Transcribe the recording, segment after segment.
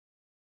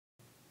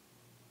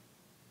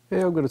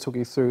Here I'm going to talk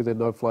you through the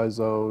no-fly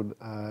zone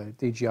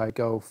DJI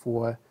Go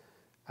 4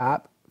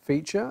 app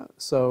feature.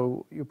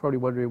 So you're probably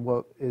wondering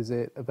what is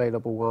it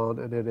available on,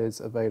 and it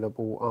is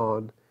available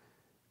on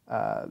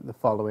the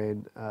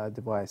following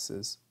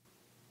devices.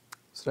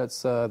 So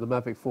that's the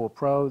Mavic 4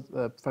 Pro,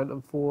 the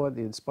Phantom 4,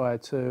 the Inspire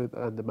 2,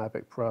 and the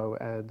Mavic Pro,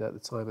 and at the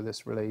time of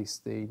this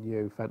release, the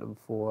new Phantom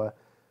 4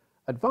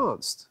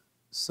 Advanced.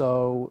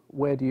 So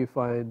where do you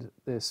find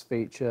this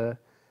feature?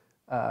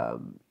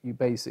 You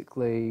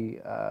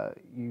basically,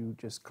 you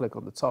just click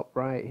on the top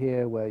right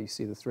here where you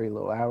see the three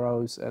little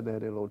arrows, and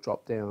then it'll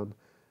drop down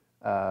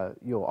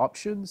your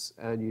options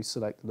and you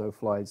select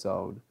no-fly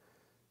zone.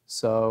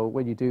 So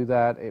when you do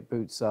that, it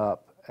boots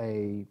up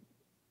a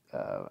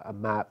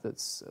map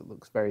that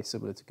looks very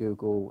similar to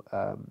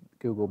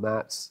Google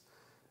Maps.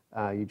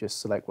 You just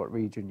select what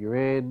region you're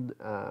in,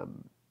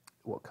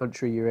 what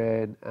country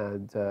you're in,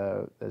 and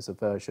there's a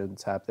version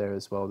tab there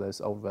as well. There's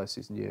old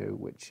versus new,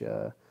 which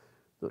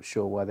not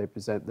sure why they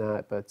present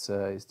that, but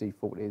its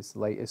default is the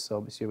latest. So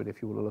I'm assuming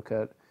if you want to look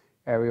at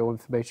aerial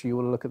information, you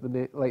want to look at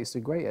the latest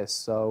and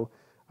greatest. So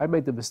I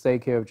made the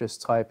mistake here of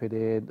just typing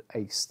in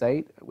a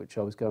state, which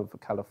I was going for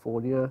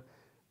California.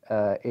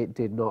 It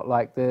did not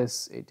like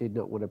this. It did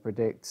not want to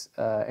predict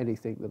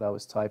anything that I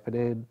was typing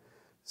in.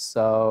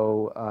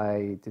 So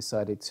I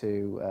decided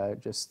to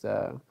just,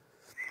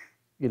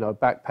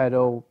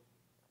 backpedal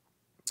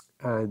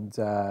and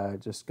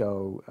just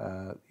go,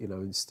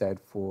 instead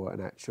for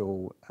an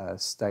actual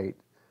state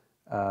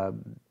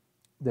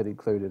that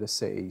included a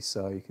city.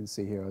 So you can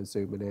see here I was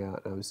zooming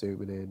out and I was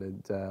zooming in,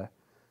 and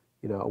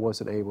I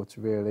wasn't able to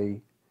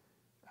really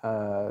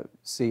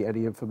see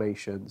any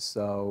information.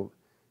 So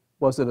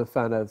wasn't a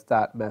fan of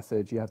that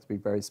method. You have to be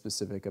very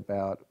specific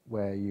about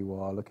where you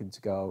are looking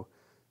to go.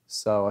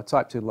 So I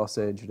typed in Los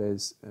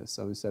Angeles.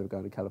 So instead of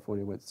going to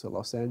California, I went to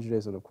Los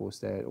Angeles, and of course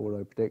there it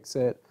auto predicts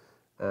it.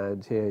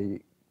 And here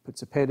you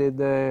puts a pin in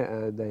there,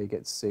 and there you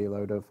get to see a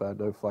load of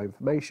no-fly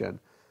information.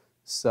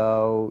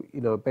 So,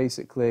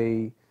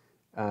 basically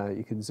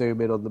you can zoom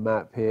in on the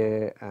map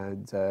here,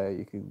 and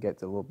you can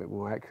get a little bit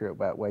more accurate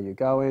about where you're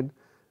going,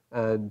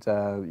 and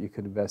you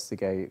can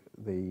investigate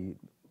the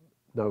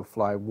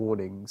no-fly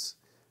warnings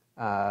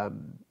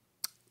that,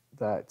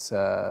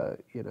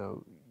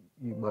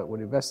 you might want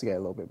to investigate a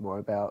little bit more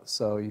about.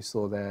 So you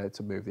saw there,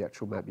 to move the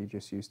actual map, you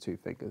just use two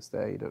fingers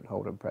there. You don't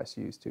hold and press,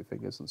 you use two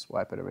fingers and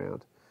swipe it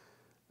around.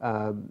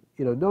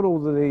 Not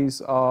all of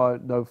these are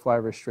no-fly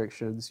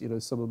restrictions.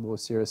 Some are more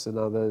serious than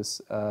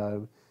others.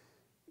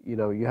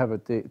 You have a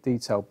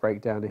detailed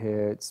breakdown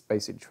here. It's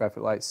basic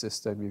traffic light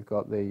system. You've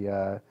got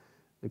the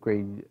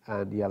green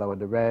and yellow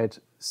and the red.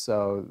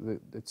 So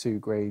the two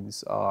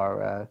greens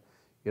are,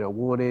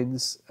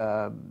 warnings.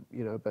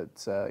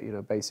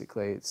 But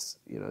basically it's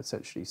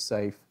essentially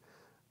safe.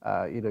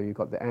 You've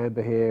got the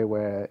amber here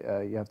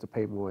where you have to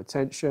pay more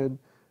attention,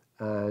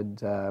 and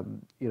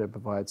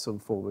provide some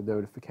form of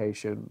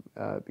notification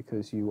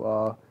because you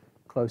are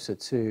closer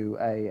to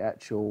a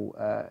actual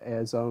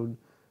air zone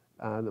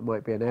that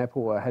might be an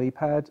airport or a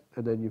helipad.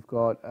 And then you've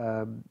got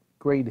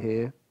green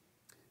here,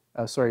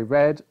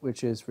 red,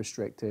 which is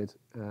restricted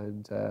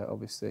and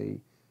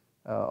obviously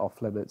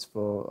off limits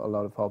for a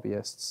lot of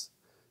hobbyists.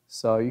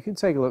 So you can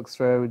take a look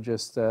through and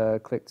just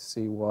click to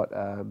see what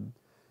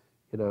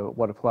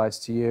what applies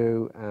to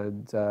you.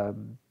 And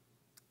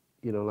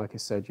like I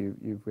said,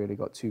 you've really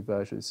got two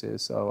versions here.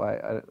 So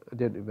I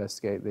didn't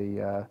investigate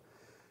the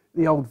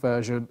old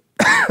version,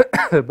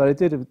 but I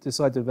did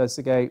decide to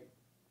investigate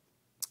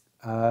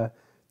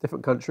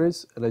different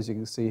countries. And as you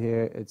can see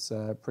here, it's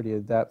pretty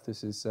in depth.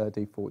 This is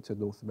default to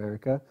North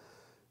America,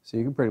 so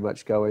you can pretty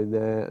much go in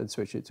there and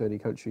switch it to any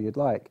country you'd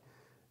like.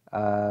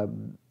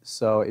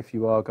 So if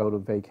you are going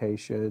on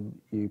vacation,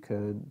 you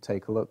can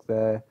take a look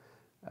there.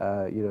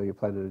 You're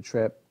planning a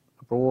trip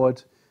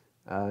abroad.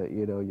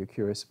 You're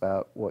curious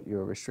about what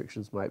your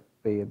restrictions might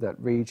be in that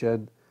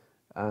region.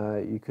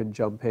 You can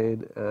jump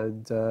in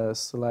and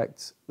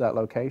select that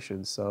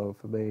location. So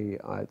for me,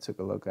 I took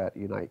a look at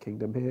United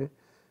Kingdom here,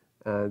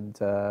 and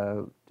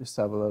just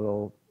have a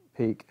little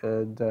peek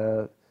and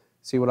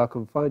see what I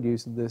can find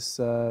using this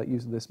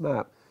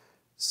map.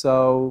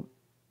 So,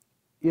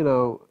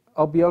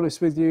 I'll be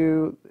honest with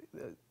you.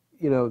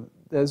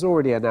 There's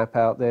already an app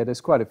out there.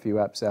 There's quite a few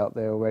apps out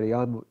there already.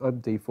 I'm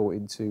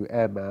defaulting to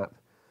AirMap.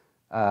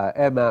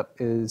 AirMap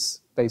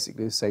is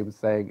basically the same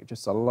thing,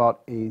 just a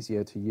lot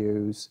easier to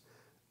use,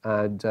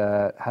 and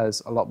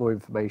has a lot more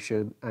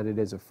information, and it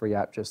is a free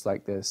app just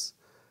like this.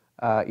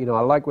 I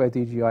like where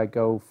DJI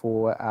Go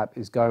 4 app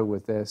is going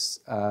with this.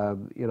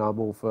 I'm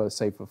all for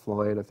safer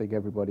flying. I think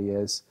everybody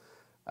is.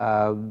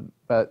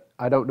 But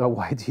I don't know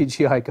why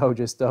DJI Go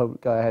just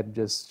don't go ahead and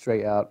just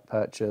straight out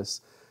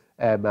purchase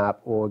AirMap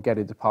or get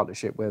into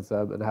partnership with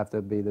them and have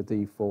them be the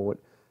default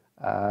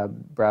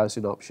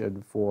browsing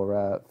option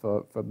for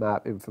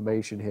map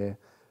information here.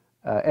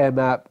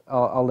 AirMap,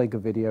 I'll link a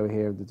video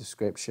here in the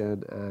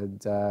description,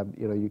 and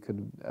you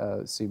can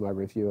see my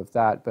review of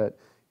that. But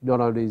not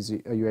only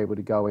are you able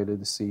to go in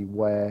and see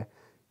where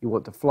you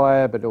want to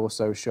fly, but it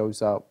also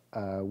shows up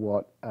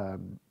what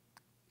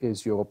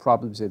is your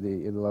problems in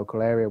the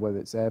local area, whether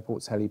it's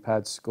airports,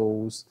 helipads,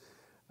 schools,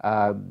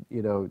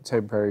 you know,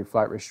 temporary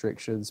flight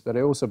restrictions. But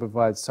it also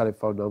provides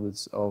telephone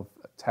numbers of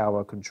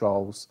tower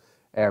controls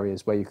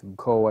areas where you can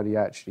call, and you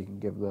actually can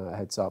give them a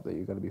heads up that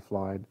you're going to be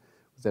flying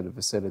within a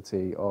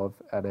vicinity of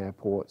an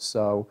airport.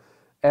 So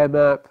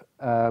AirMap,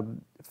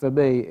 for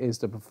me, is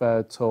the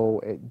preferred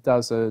tool. It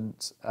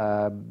doesn't,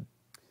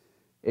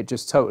 it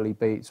just totally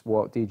beats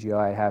what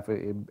DJI have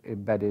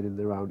embedded in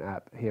their own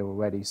app here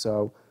already.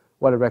 So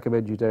what I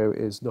recommend you do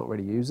is not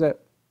really use it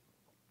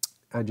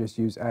and just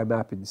use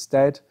AirMap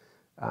instead.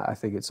 I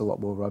think it's a lot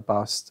more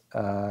robust,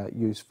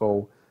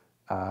 useful,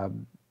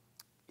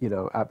 you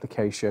know,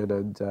 application.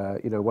 And,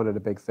 you know, one of the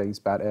big things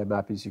about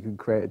AirMap is you can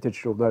create a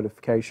digital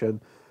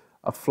notification,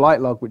 a flight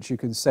log, which you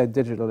can send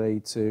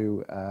digitally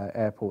to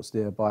airports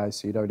nearby,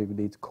 so you don't even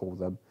need to call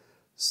them.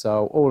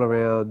 So all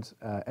around,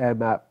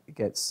 AirMap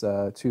gets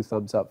 2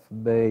 thumbs up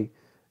from me,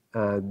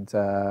 and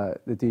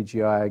the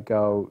DJI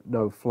Go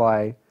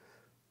no-fly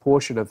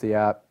portion of the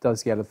app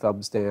does get a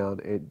thumbs down.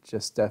 It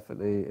just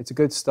definitely, it's a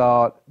good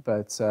start,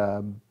 but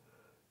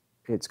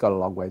it's got a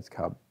long way to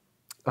come.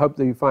 I hope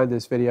that you find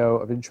this video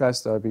of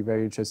interest. I'd be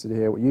very interested to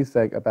hear what you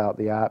think about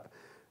the app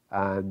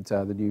and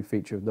the new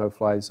feature of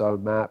no-fly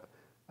zone map.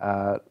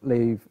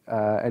 Leave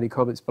any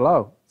comments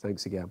below.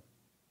 Thanks again.